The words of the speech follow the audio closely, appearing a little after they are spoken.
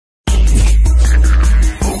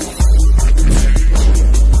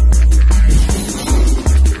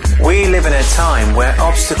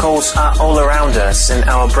obstacles are all around us and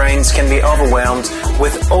our brains can be overwhelmed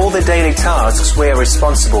with all the daily tasks we are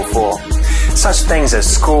responsible for. Such things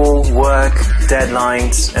as school, work,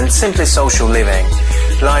 deadlines, and simply social living.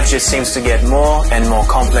 Life just seems to get more and more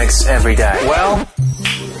complex every day. Well,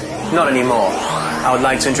 not anymore. I would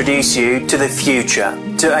like to introduce you to the future,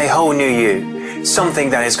 to a whole new you. Something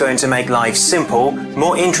that is going to make life simple,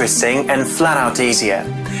 more interesting, and flat out easier.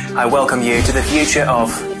 I welcome you to the future of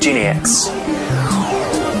Geniux.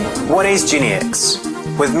 What is Geniux?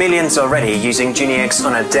 With millions already using Geniux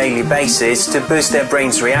on a daily basis to boost their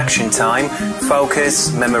brain's reaction time,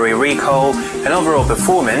 focus, memory recall, and overall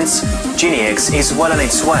performance, Geniux is well on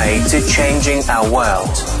its way to changing our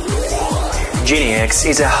world. Geniux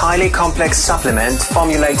is a highly complex supplement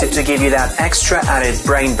formulated to give you that extra added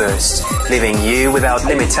brain boost, leaving you without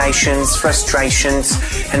limitations, frustrations,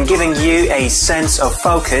 and giving you a sense of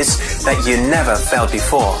focus that you never felt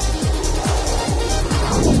before.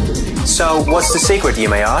 So, what's the secret, you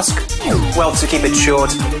may ask? Well, to keep it short,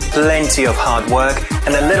 plenty of hard work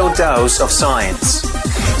and a little dose of science.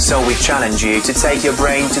 So we challenge you to take your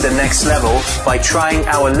brain to the next level by trying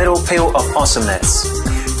our little pill of awesomeness.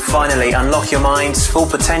 Finally, unlock your mind's full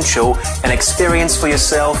potential and experience for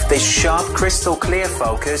yourself this sharp, crystal clear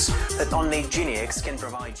focus that only Geniux can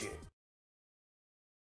provide you.